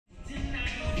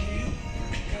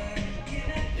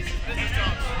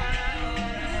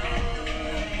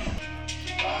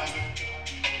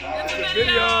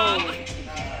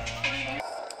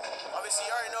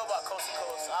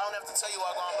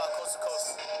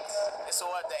So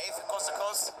what? The 8th coast to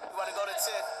coast? We want to go to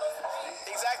 10th.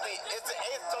 Exactly. It's the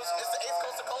 8th coast. It's the 8th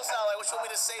coast to coast now. Like, what you want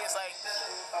me to say? It's like you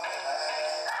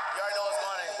already know what's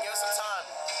going on. Give us some time.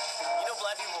 You know,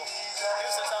 black people. Give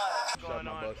us some time. What's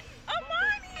going on?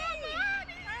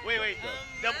 Wait.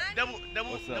 Double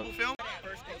film.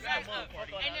 First coast to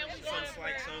party. And then we go to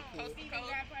like so cool. We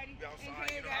outside,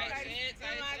 you know how it is.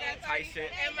 Tight shit.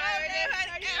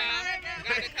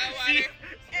 Got the cold water.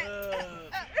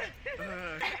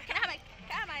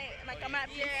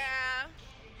 Yeah.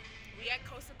 We at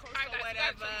coast to coast or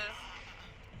whatever.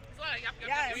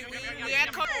 Yeah, we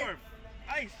at coast.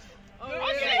 Ice. Oh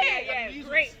shit. Yeah,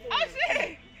 great. Oh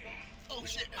shit. Oh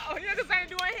shit. Oh, you niggas ain't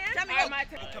doing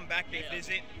hands? You come back, they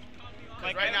visit.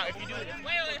 Like right now, if you do it.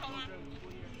 Wait, hold on.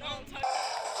 Don't touch.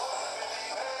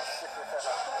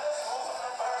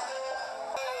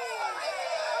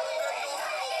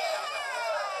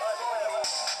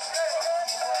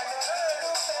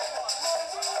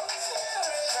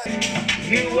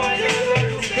 You are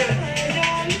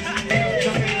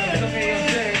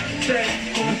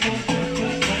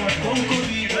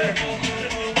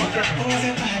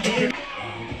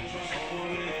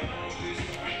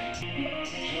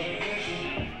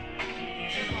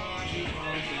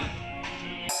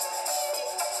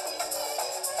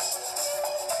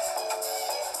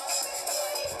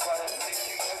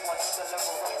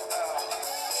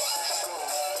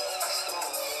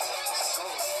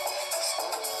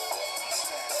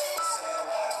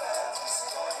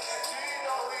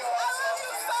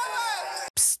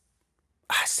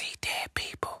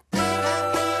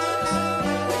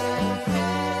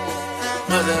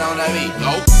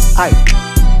Hey,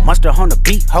 monster on the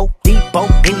beat, ho, Debo,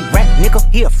 any rap nigga,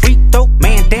 he a freak though.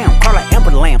 Man down, call her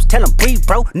Amber Lambs, tell him breathe,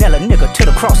 bro. Nail a nigga to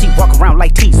the cross, he walk around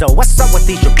like Tizo. What's up with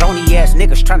these jabroni ass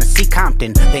niggas trying to see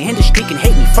Compton? The industry can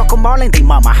hate me, fuck them all and they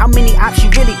mama. How many ops you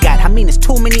really got? I mean, it's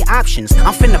too many options.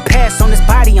 I'm finna pass on this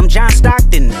body, I'm John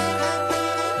Stockton.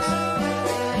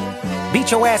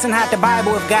 Beat your ass and hide the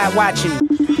Bible if God watching.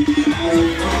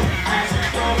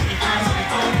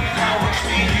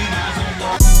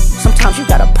 Sometimes you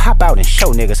gotta pop out and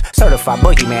show niggas. Certified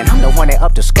boogeyman, I'm the one that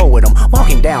up to score with him. Walk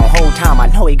him down whole time, I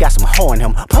know he got some hoe in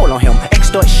him. Pole on him,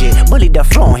 extort shit, bully the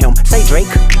flow on him. Say Drake,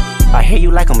 I hear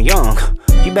you like I'm young.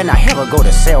 You better not ever go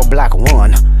to cell block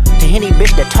 1. To any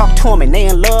bitch that talk to him and they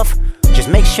in love, just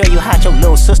make sure you hide your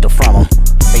little sister from him.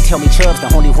 They tell me Chubb's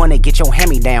the only one that get your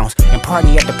hand-me-downs. And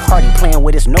party at the party playing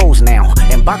with his nose now.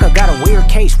 And Baka got a weird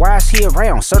case, why is he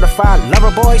around? Certified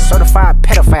lover boys, certified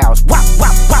pedophiles. Wop,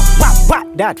 wop, wop, wop, wop.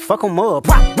 That fuck em up.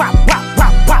 Wop, wop, wop,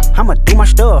 wop, wop. I'ma do my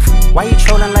stuff. Why you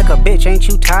trolling like a bitch, ain't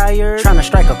you tired? Tryna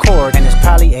strike a chord and it's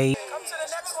probably a... Come to the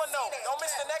next one though. Don't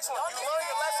miss the next one. You learn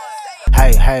your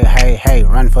lesson. Hey,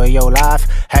 run for your life.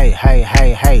 Hey,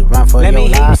 run for your life. Let me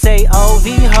hear you say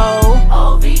OV-ho.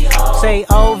 OV-ho. Say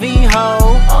OV-ho.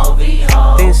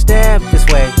 OV-ho. Then step this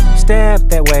way, step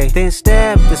that way. Then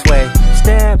step this way,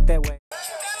 step that way.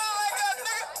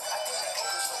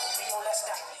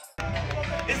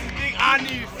 This is big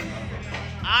Anif.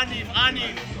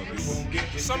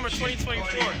 Summer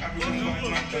 2024.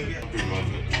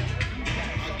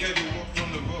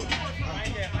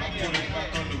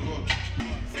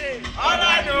 All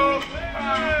I know.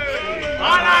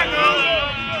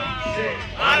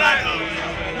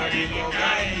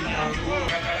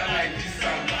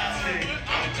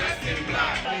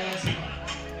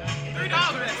 $3.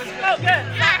 Oh, good.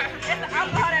 Yeah. It's the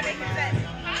alcohol that makes it set.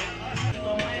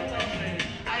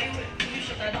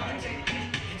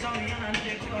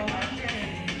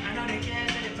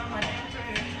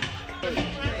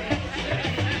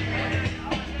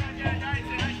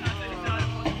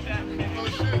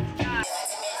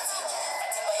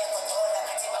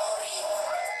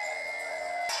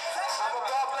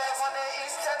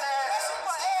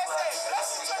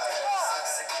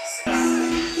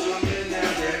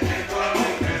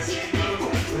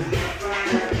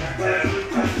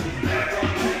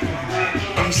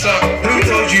 Who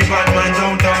told you bad man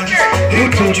don't dance?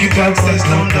 Who told you gangsters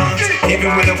don't dance?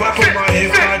 Even with a weapon, my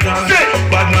if I dance.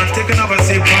 Bad man, take another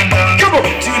sip and dance. 2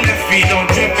 left feet, don't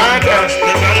trip and dance.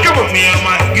 The girl put me, I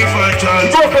might give her a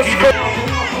chance.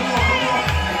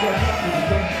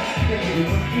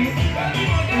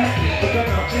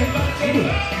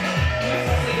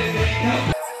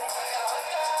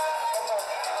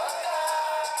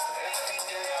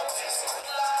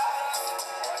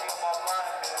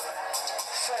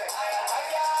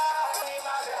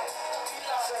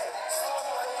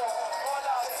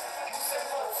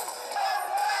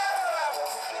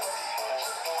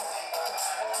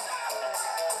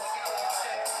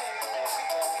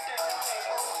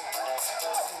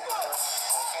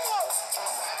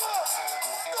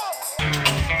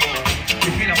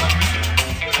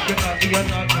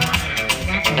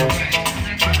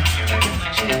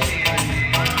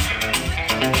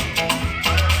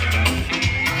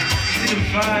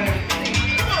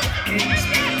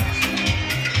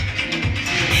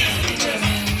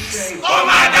 Oh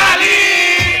my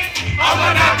darling, oh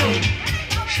my darling,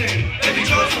 baby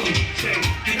Josu,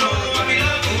 you know what we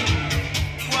love you.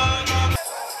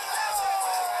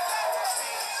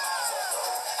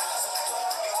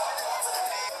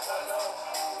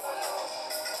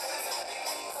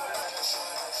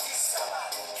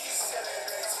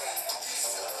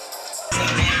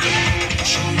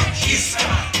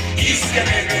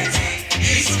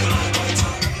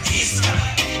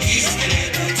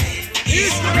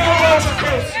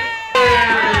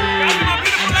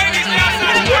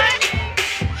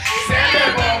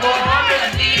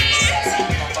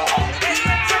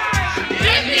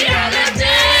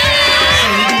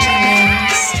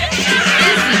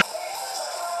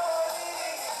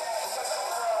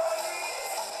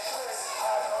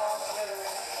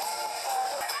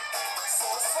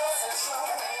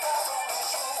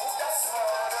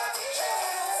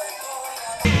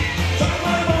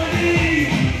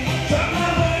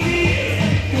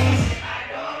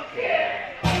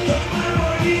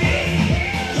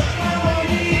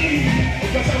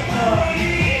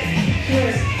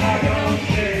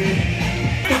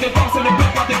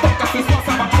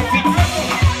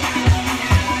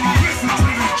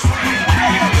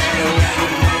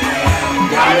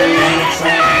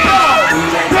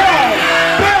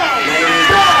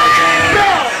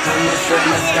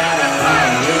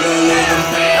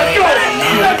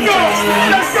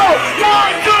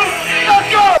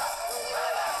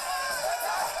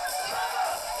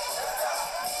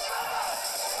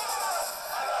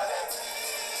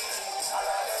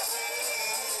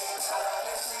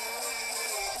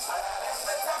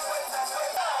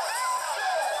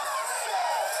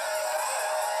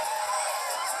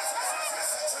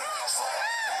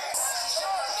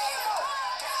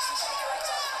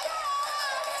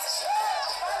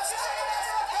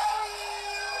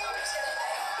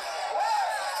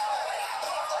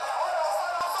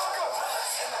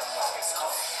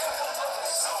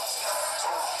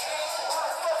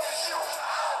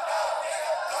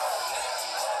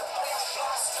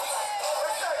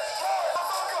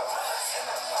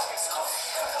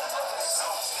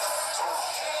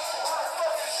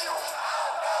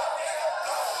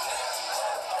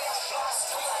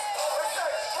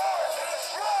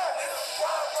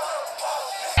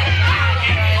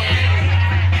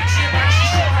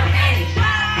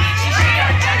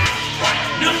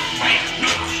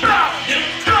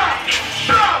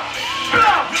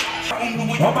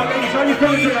 All my ladies, how you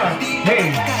feeling tonight?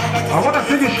 Hey, I want to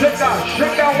see you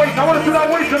shake that waist. I want to see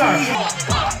that waist tonight.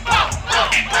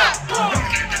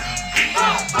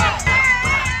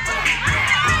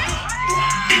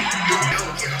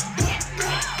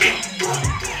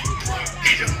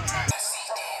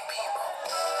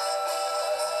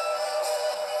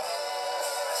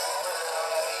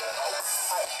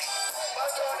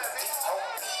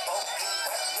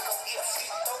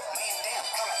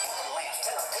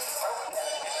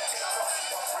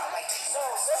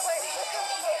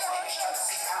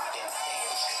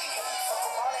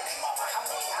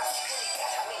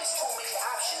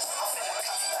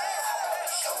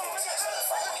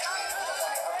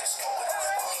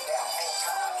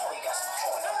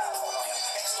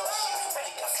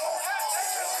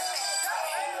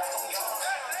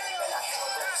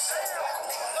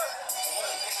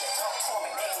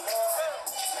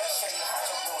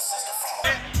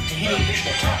 Any bitch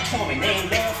that talk to me, name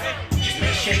love. Just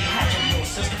make sure you have your little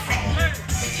sister phone.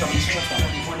 They tell me chance that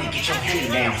only want to get your hand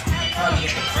down. Party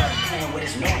at the club playing with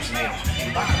his norms now.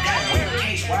 And Baka got a weird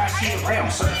case why I see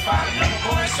around. Certified number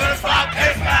boy, certified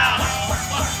pedophile.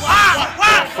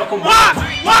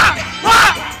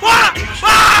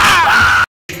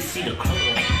 You see the club.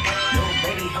 Little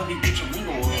baby, help me get your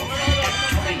lingo up.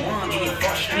 21, get your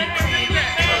first street cred.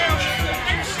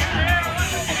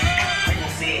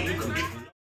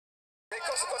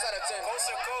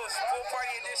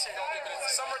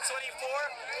 Summer 24.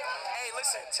 Hey,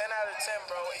 listen, 10 out of 10,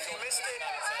 bro. If you missed it,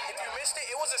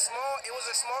 it was a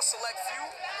small select few,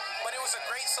 but it was a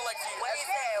great select few. What you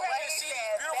can see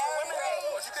these beautiful women.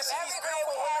 You can see these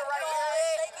beautiful women right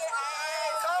here.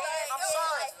 Come, I'm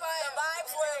sorry. The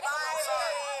vibes were vibes.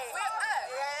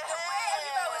 The way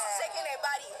everybody was shaking their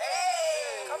body.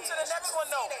 Come to the the next one,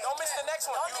 though. Don't miss the next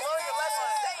one. You learn your lesson.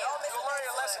 You'll learn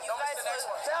your lesson. Don't miss the next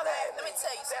one. Tell that. Let me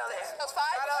tell you something. That was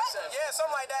 5? Yeah,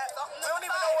 something like that. We don't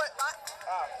even know what.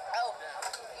 Oh.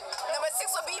 Number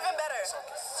 6 would be even better.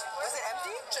 Was it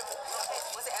empty? Triple.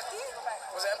 Was it empty?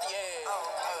 Was it empty? Yeah. Oh.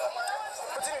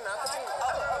 Continue now. Continue.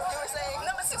 Oh, you were saying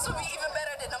number 6 would be even